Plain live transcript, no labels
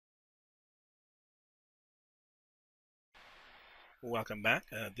Welcome back.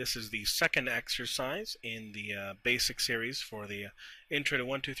 This is the second exercise in the basic series for the Intro to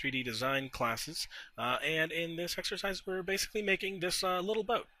 1-2-3D Design classes. And in this exercise, we're basically making this little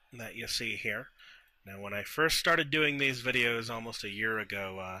boat that you see here. Now, when I first started doing these videos almost a year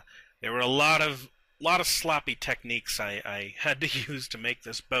ago, there were a lot of sloppy techniques I had to use to make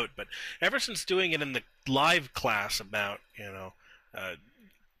this boat. But ever since doing it in the live class about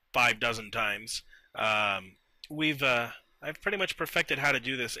 5 dozen times, we've I've pretty much perfected how to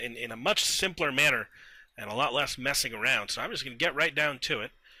do this in a much simpler manner and a lot less messing around. So I'm just going to get right down to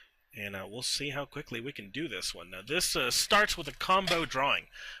it, and we'll see how quickly we can do this one. Now this starts with a combo drawing.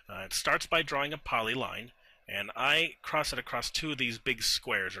 It starts by drawing a polyline, and I cross it across two of these big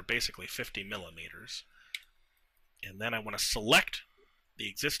squares, or basically 50 millimeters. And then I want to select the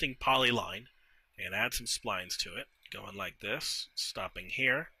existing polyline and add some splines to it, going like this, stopping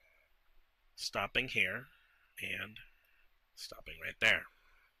here, and stopping right there.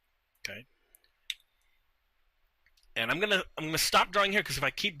 Okay. And I'm gonna stop drawing here because if I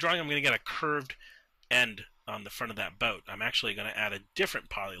keep drawing, I'm gonna get a curved end on the front of that boat. I'm actually gonna add a different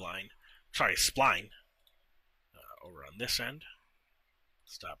spline over on this end.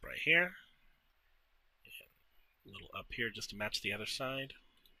 Stop right here. And a little up here just to match the other side,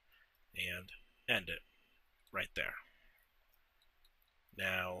 and end it right there.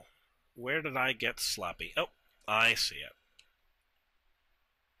 Now, where did I get sloppy? Oh, I see it.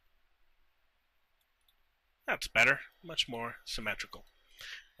 That's better, much more symmetrical.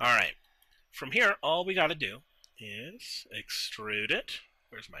 Alright, from here, all we gotta do is extrude it.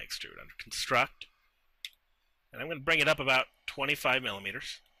 Where's my extrude? Under construct. And I'm going to bring it up about 25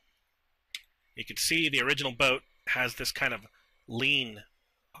 millimeters. You can see the original boat has this kind of lean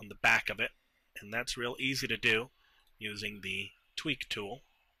on the back of it, and that's real easy to do using the tweak tool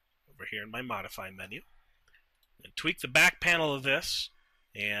over here in my modify menu. And tweak the back panel of this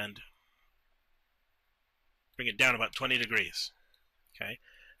and bring it down about 20 degrees. Okay.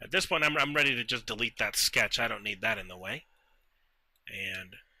 At this point, I'm ready to just delete that sketch. I don't need that in the way.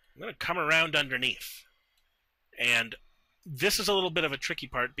 And I'm going to come around underneath. And this is a little bit of a tricky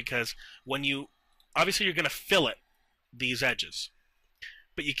part because obviously you're going to fillet these edges.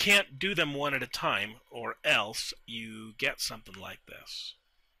 But you can't do them one at a time, or else you get something like this.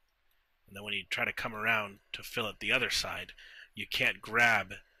 And then when you try to come around to fillet the other side, you can't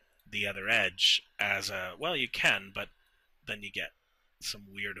grab the other edge well, you can, but then you get some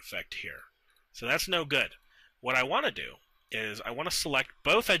weird effect here. So that's no good. What I want to do is I want to select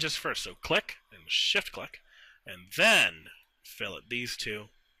both edges first. So click and shift click, and then fillet these two,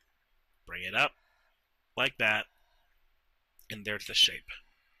 bring it up like that, and there's the shape.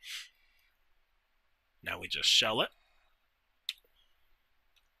 Now we just shell it.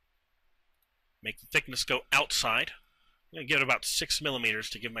 Make the thickness go outside. I'm going to give it about 6 millimeters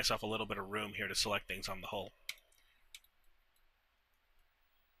to give myself a little bit of room here to select things on the hull.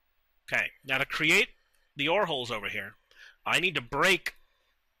 Okay, now to create the oar holes over here, I need to break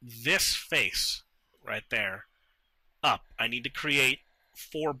this face right there up. I need to create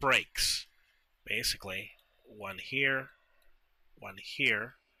 4 breaks. Basically, one here, one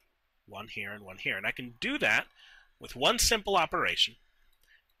here, one here, and one here. And I can do that with one simple operation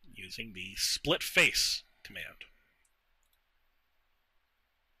using the split face command.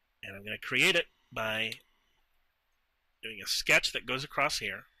 And I'm going to create it by doing a sketch that goes across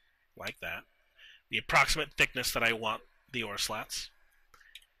here, like that. The approximate thickness that I want the oar slats.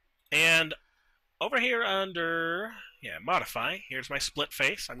 And over here under, modify, here's my split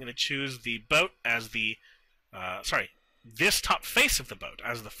face. I'm going to choose the boat as this top face of the boat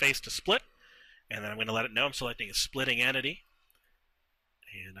as the face to split. And then I'm going to let it know I'm selecting a splitting entity.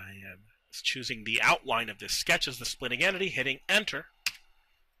 And I am choosing the outline of this sketch as the splitting entity, hitting enter.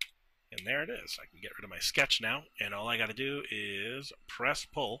 And there it is. I can get rid of my sketch now, and all I got to do is press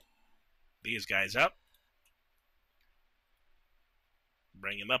pull these guys up,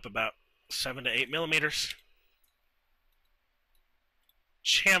 bring them up about 7 to 8 millimeters,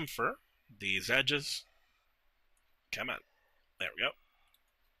 chamfer these edges. Come on. There we go.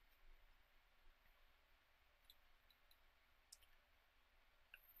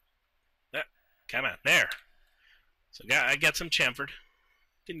 Come on. There. So I got some chamfered.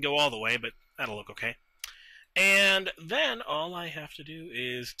 Didn't go all the way, but that'll look okay. And then all I have to do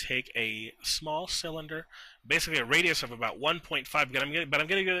is take a small cylinder, basically a radius of about 1.5, but I'm going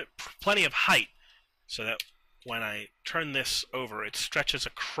to give it plenty of height so that when I turn this over, it stretches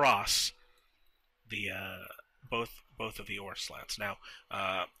across the both of the oar slats. Now,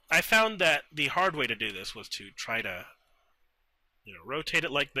 I found that the hard way to do this was to try to rotate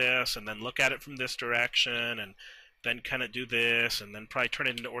it like this, and then look at it from this direction, and then kind of do this, and then probably turn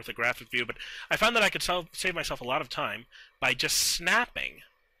it into orthographic view. But I found that I could save myself a lot of time by just snapping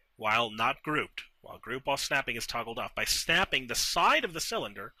while not grouped. While snapping is toggled off. By snapping the side of the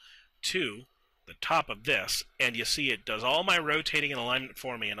cylinder to the top of this, and you see it does all my rotating and alignment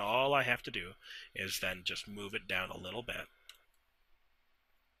for me, and all I have to do is then just move it down a little bit.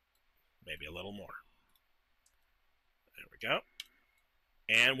 Maybe a little more. There we go.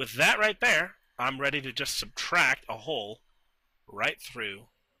 And with that right there, I'm ready to just subtract a hole right through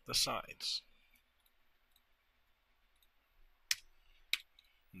the sides.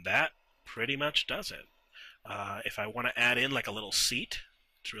 That pretty much does it. If I want to add in like a little seat,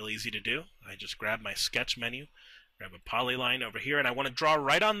 it's really easy to do. I just grab my sketch menu, grab a polyline over here, and I want to draw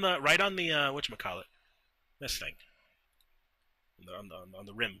right on the whatchamacallit, this thing, on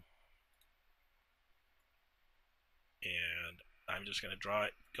the rim. And I'm just going to draw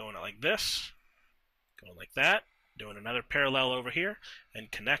it going like this, going like that, doing another parallel over here,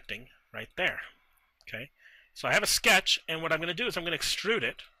 and connecting right there. Okay, so I have a sketch, and what I'm going to do is I'm going to extrude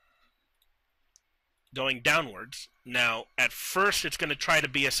it going downwards. Now, at first, it's going to try to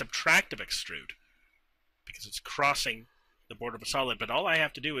be a subtractive extrude because it's crossing the border of a solid, but all I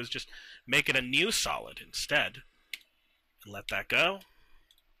have to do is just make it a new solid instead and let that go.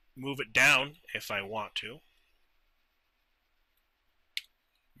 Move it down if I want to.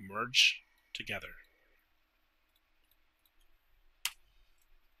 Merge together.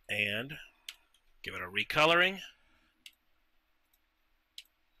 And give it a recoloring.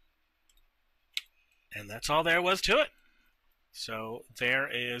 And that's all there was to it. So there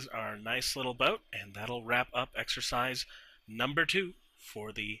is our nice little boat, and that'll wrap up exercise number 2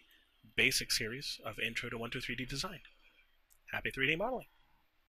 for the basic series of Intro to 123D Design. Happy 3D modeling.